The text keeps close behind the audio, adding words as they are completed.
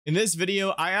In this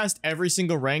video, I asked every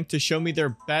single rank to show me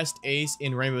their best ace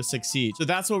in Rainbow Six Siege. So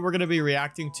that's what we're going to be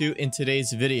reacting to in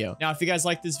today's video. Now, if you guys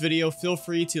like this video, feel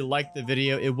free to like the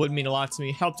video. It would mean a lot to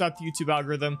me. Helps out the YouTube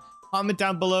algorithm. Comment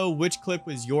down below which clip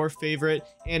was your favorite.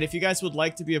 And if you guys would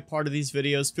like to be a part of these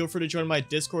videos, feel free to join my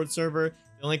Discord server.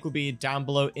 The link will be down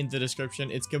below in the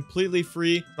description. It's completely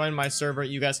free. Join my server.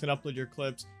 You guys can upload your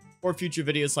clips for future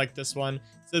videos like this one.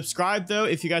 Subscribe though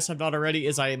if you guys have not already,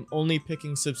 as I am only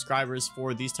picking subscribers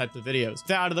for these types of videos. With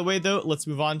that out of the way though, let's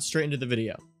move on straight into the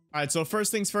video. All right, so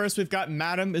first things first, we've got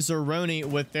Madam Zeroni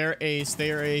with their ace.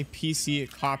 They are a PC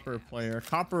Copper player,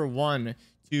 Copper 1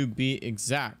 to be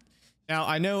exact. Now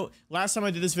I know last time I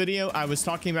did this video, I was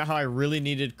talking about how I really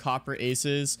needed Copper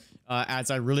aces as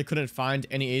I really couldn't find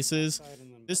any aces.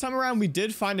 This time around we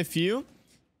did find a few.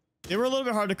 They were a little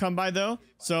bit hard to come by though,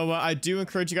 so I do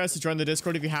encourage you guys to join the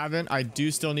Discord if you haven't. I do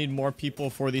still need more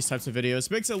people for these types of videos.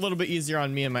 Makes it a little bit easier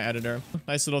on me and my editor.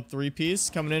 Nice little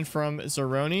 3-piece coming in from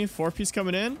Zeroni. 4-piece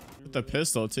coming in with the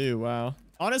pistol too. Wow.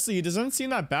 Honestly, he doesn't seem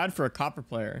that bad for a Copper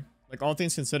player. Like all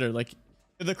things considered, like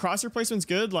the crosshair placement's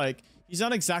good. Like he's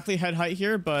not exactly head height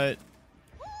here, but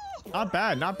not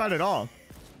bad. Not bad at all.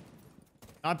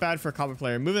 Not bad for a Copper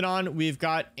player. Moving on, we've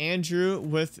got Andrew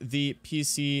with the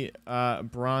PC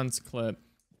bronze clip.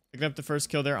 Picking up the first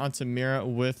kill there onto Mira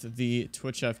with the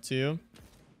Twitch F2.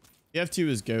 The F2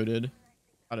 is goated,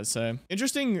 gotta say.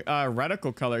 Interesting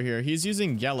reticle color here. He's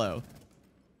using yellow.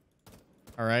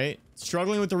 All right.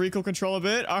 Struggling with the recoil control a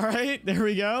bit. All right, there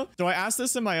we go. So I asked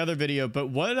this in my other video, but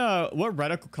what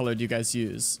reticle color do you guys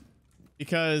use?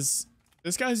 Because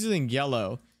this guy's using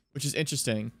yellow, which is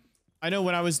interesting. I know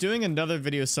when I was doing another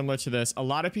video similar to this, a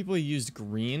lot of people used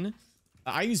green.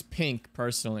 I use pink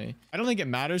personally. I don't think it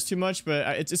matters too much,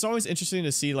 but it's always interesting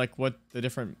to see like what the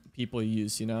different people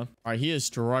use, you know? All right, he is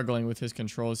struggling with his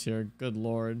controls here. Good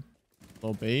Lord.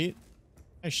 Little bait.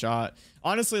 Nice shot.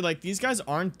 Honestly, like these guys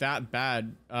aren't that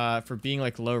bad for being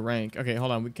like low rank. Okay,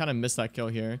 hold on. We kind of missed that kill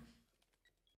here.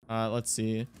 Let's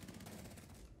see.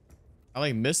 I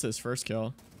like missed this first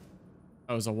kill.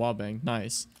 Oh, it was a wall bang.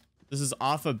 Nice. This is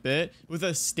off a bit with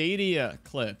a Stadia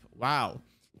clip. Wow.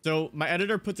 So my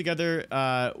editor put together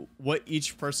what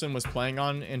each person was playing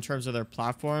on in terms of their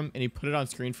platform, and he put it on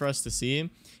screen for us to see.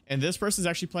 And this person's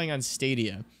actually playing on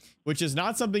Stadia, which is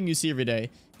not something you see every day.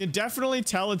 You can definitely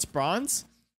tell it's bronze.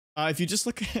 If you just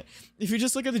look at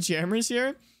the jammers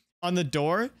here on the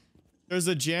door, there's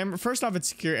a jammer. First off, it's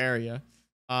secure area.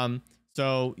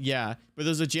 So yeah, but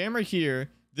there's a jammer here.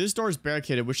 This door is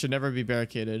barricaded, which should never be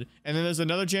barricaded. And then there's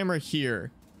another jammer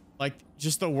here. Like,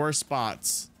 just the worst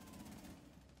spots.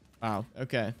 Wow,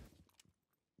 okay.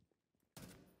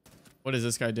 What is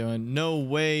this guy doing? No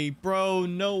way, bro.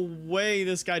 No way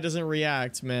this guy doesn't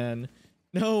react, man.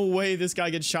 No way this guy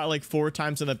gets shot like 4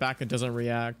 times in the back and doesn't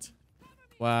react.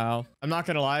 Wow. I'm not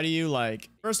gonna lie to you, like,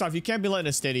 first off, you can't be letting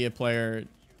a Stadia player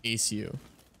ace you.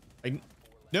 Like,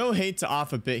 no hate to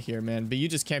off a bit here, man, but you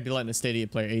just can't be letting a Stadia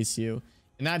player ace you.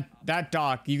 And that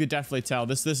dock, you could definitely tell.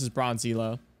 This is bronze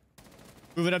elo.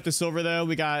 Moving up to silver though,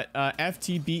 we got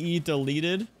FTBE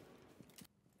deleted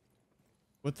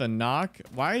with the knock.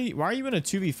 Why are you in a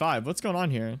 2v5? What's going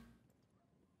on here?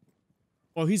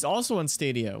 Oh, he's also on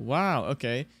Stadia. Wow,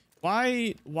 okay.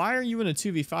 Why are you in a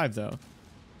 2v5 though?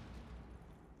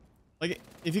 Like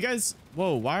if you guys,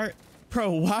 whoa, bro,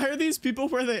 why are these people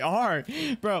where they are?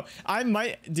 Bro,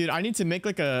 dude, I need to make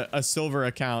like a silver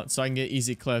account so I can get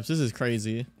easy clips. This is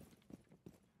crazy.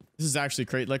 This is actually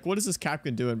crazy. Like, what is this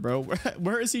Capcan doing, bro?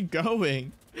 Where is he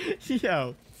going?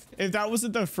 Yo, if that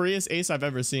wasn't the freest ace I've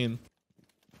ever seen.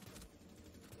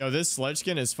 Yo, this sledge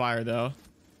skin is fire though.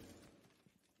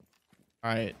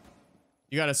 All right.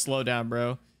 You got to slow down,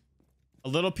 bro. A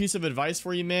little piece of advice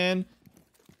for you, man.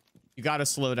 You got to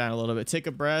slow down a little bit. Take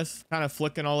a breath. Kind of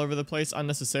flicking all over the place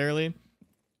unnecessarily.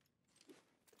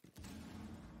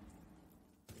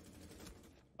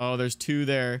 Oh, there's 2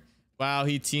 there. Wow,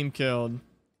 he team killed.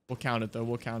 We'll count it though.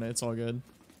 We'll count it. It's all good.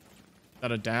 Is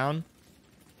that a down?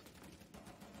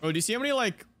 Oh, do you see how many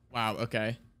like... Wow,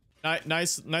 okay.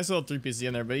 Nice little 3 pieces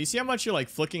in there. But you see how much you're like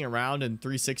flicking around and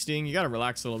 360ing? You got to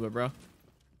relax a little bit, bro.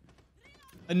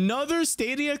 Another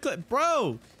Stadia clip.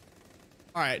 Bro!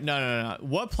 All right, no.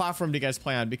 What platform do you guys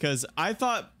play on? Because I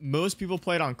thought most people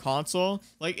played on console.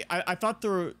 Like, I thought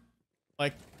the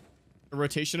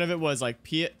rotation of it was like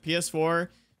PS4,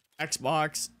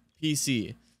 Xbox,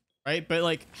 PC, right? But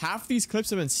like half these clips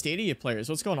have been Stadia players.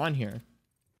 What's going on here?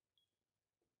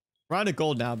 We're on to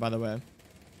gold now, by the way.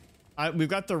 We've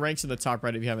got the ranks in the top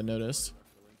right if you haven't noticed.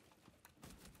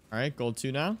 All right, gold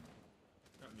 2 now.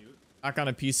 Back on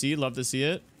a PC, love to see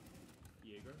it.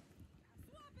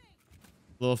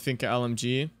 Little Finka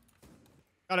LMG.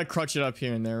 Gotta crutch it up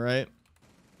here and there, right?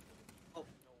 Oh,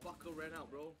 fucker ran out,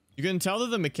 bro. You can tell that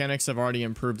the mechanics have already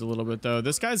improved a little bit, though.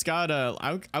 This guy's got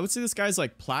I would say this guy's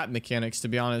like plat mechanics, to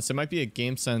be honest. It might be a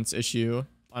game sense issue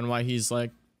on why he's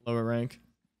like lower rank.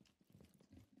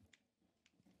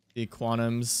 The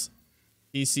Quantums.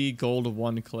 PC gold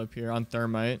 1 clip here on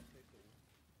Thermite.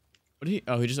 What did he?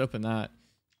 Oh, he just opened that.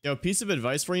 Yo, piece of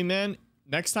advice for you, man.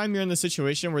 Next time you're in the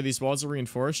situation where these walls are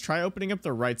reinforced, try opening up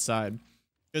the right side.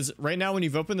 Because right now, when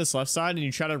you've opened this left side and you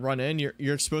try to run in,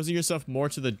 you're exposing yourself more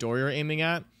to the door you're aiming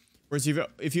at. Whereas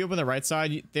if you open the right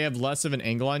side, they have less of an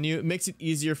angle on you. It makes it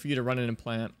easier for you to run in and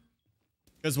plant.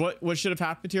 Because what should have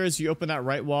happened here is you open that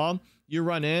right wall, you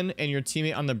run in, and your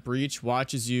teammate on the breach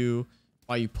watches you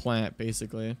while you plant,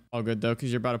 basically. All good, though,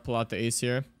 because you're about to pull out the ace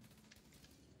here.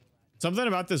 Something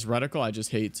about this reticle I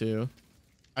just hate, too.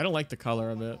 I don't like the color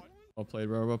of it. Well played,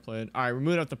 bro. Well played. All right, we're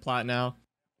moving up the plat now.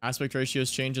 Aspect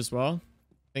ratios change as well.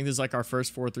 I think this is like our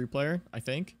first 4-3 player, I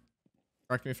think.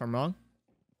 Correct me if I'm wrong.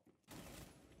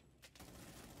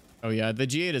 Oh, yeah. The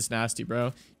G8 is nasty,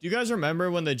 bro. Do you guys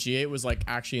remember when the G8 was, like,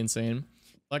 actually insane?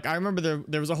 Like, I remember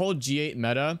there was a whole G8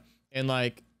 meta, and,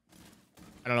 like,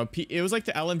 I don't know. It was like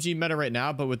the LMG meta right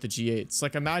now, but with the G8s.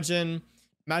 Like, imagine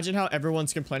how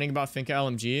everyone's complaining about Finka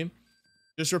LMG.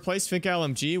 Just replace Finka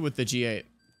LMG with the G8.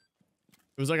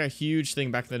 It was like a huge thing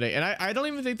back in the day, and I don't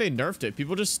even think they nerfed it.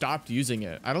 People just stopped using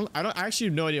it. I actually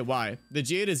have no idea why. The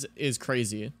G8 is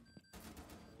crazy.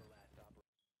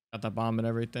 Got the bomb and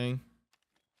everything.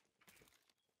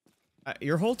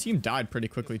 Your whole team died pretty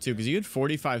quickly too, because you had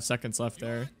 45 seconds left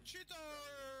there.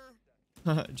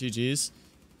 GG's.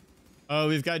 Oh,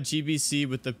 we've got GBC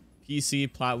with the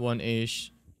PC Plat 1 Ace.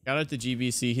 Shout out to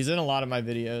GBC. He's in a lot of my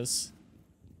videos.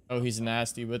 Oh, he's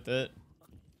nasty with it.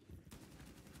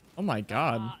 Oh my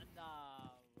god.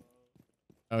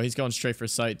 Oh, he's going straight for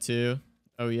sight too.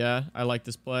 Oh yeah, I like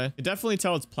this play. You can definitely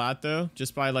tell it's plat though,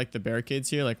 just by like the barricades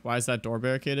here. Like, why is that door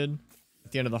barricaded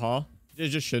at the end of the hall? It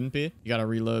just shouldn't be. You gotta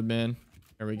reload, man.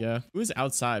 There we go. Who's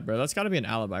outside, bro? That's gotta be an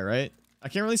alibi, right? I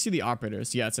can't really see the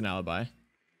operators. Yeah, it's an alibi.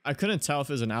 I couldn't tell if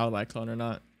it was an alibi clone or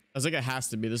not. I was like, it has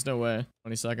to be. There's no way.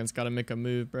 20 seconds. Gotta make a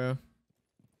move, bro.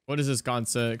 What is this Gone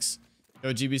 6?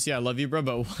 Yo, GBC, I love you, bro,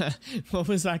 but what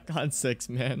was that Gone 6,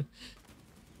 man?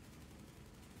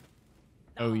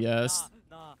 Oh, yes.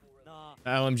 The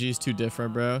LMG is too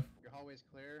different, bro. Your hallway's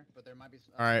clear, but there might be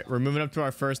some. All right, we're moving up to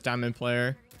our first diamond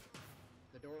player.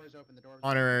 The door is open. The door is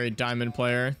Honorary diamond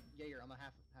player. Yeah, you're on the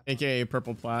half AKA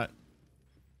purple plat.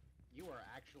 You are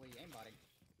actually aimbotting.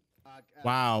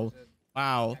 Wow.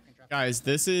 Wow. Guys,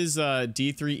 this is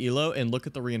D3 Elo, and look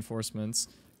at the reinforcements.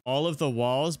 All of the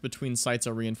walls between sites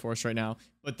are reinforced right now,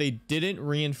 but they didn't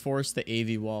reinforce the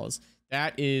AV walls.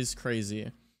 That is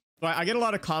crazy. But I get a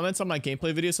lot of comments on my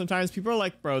gameplay videos sometimes. People are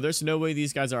like, bro, there's no way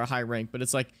these guys are a high rank. But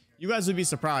it's like, you guys would be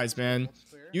surprised, man.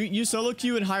 You solo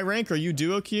queue in high rank or you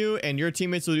duo queue, and your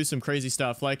teammates will do some crazy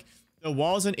stuff. Like, the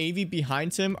walls and AV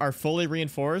behind him are fully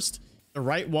reinforced. The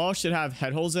right wall should have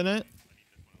head holes in it.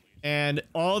 And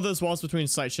all of those walls between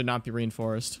sites should not be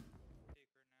reinforced.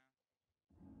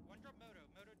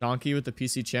 Donkey with the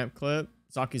PC champ clip.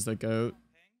 Zaki's the GOAT.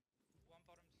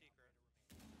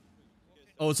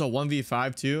 Oh, it's a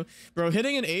 1v5 too. Bro,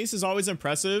 hitting an ace is always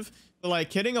impressive. But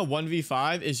like hitting a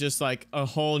 1v5 is just like a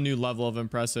whole new level of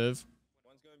impressive.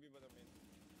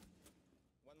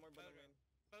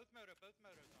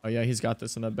 Oh yeah, he's got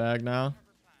this in the bag now.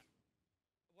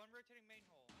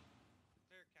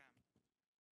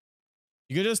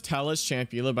 You can just tell it's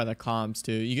Champ Elo by the comms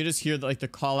too. You can just hear that, like, the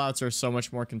call outs are so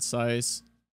much more concise.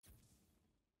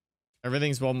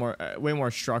 Everything's way more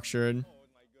structured. Oh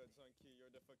my god, Zonky, you're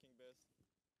the fucking best.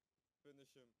 Finish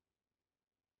him.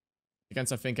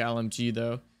 Against a Finka LMG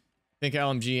though. Finka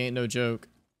LMG ain't no joke.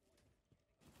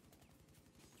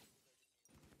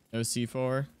 No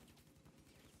C4.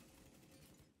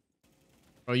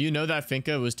 Oh, you know that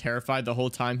Finka was terrified the whole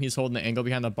time he's holding the angle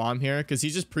behind the bomb here, because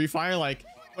he's just pre-fire like,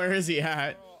 where is he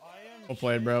at? Bro, well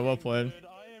played, bro. Well played.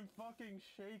 I am fucking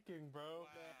shaking, bro.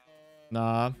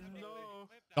 Nah. No.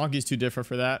 Donkey's too different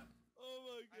for that. Oh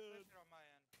my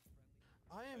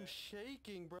god. I am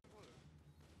shaking, bro.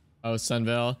 Oh,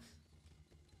 Sunvale.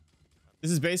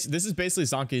 This is basically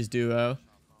Zonky's duo.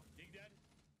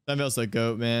 Sunvale's the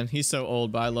GOAT, man. He's so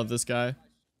old, but I love this guy.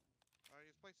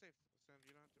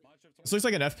 This looks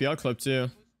like an FPL clip too.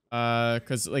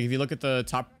 Cause like if you look at the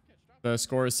top, the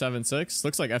score is 7-6.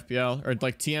 Looks like FPL or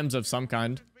like TMs of some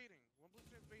kind.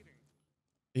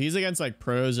 He's against like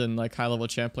pros and like high level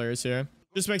champ players here.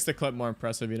 Just makes the clip more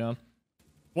impressive, you know.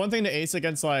 One thing to ace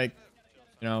against like,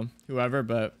 you know, whoever,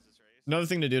 but another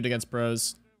thing to do it against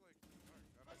pros.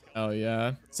 Oh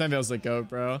yeah, Sunvale's the GOAT,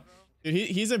 bro. Dude,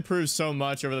 he's improved so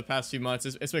much over the past few months.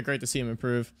 It's been great to see him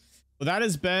improve. Well, that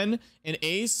has been an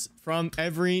ace from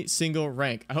every single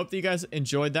rank. I hope that you guys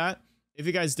enjoyed that. If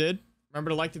you guys did,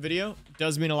 remember to like the video. It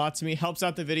does mean a lot to me. Helps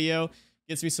out the video.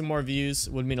 Gets me some more views.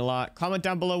 Would mean a lot. Comment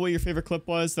down below what your favorite clip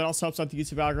was. That also helps out the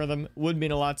YouTube algorithm. Would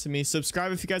mean a lot to me.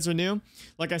 Subscribe if you guys are new.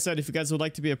 Like I said, if you guys would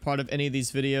like to be a part of any of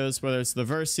these videos, whether it's the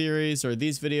verse series or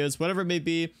these videos, whatever it may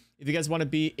be, if you guys want to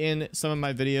be in some of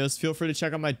my videos, feel free to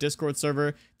check out my Discord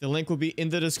server. The link will be in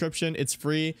the description. It's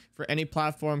free for any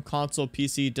platform, console,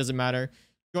 PC, doesn't matter.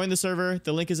 Join the server.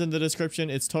 The link is in the description.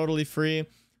 It's totally free.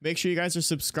 Make sure you guys are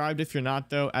subscribed if you're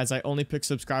not, though, as I only pick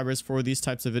subscribers for these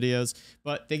types of videos.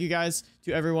 But thank you guys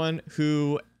to everyone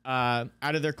who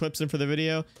added their clips in for the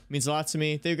video. It means a lot to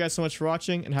me. Thank you guys so much for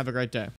watching, and have a great day.